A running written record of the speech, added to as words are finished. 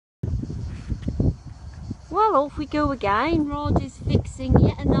Well, off we go again. Rod is fixing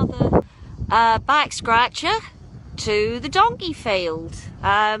yet another back scratcher to the donkey field.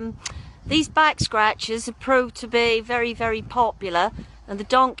 These back scratchers have proved to be very, very popular, and the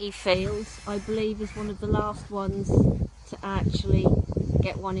donkey field, I believe, is one of the last ones to actually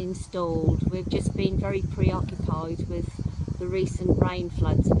get one installed. We've just been very preoccupied with the recent rain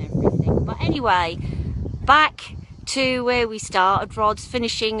floods and everything. But anyway, back to where we started. Rod's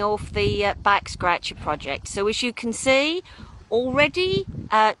finishing off the back scratcher project. So as you can see already,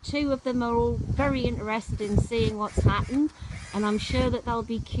 two of them are all very interested in seeing what's happened, and I'm sure that they'll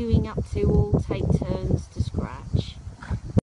be queuing up to all take turns to scratch.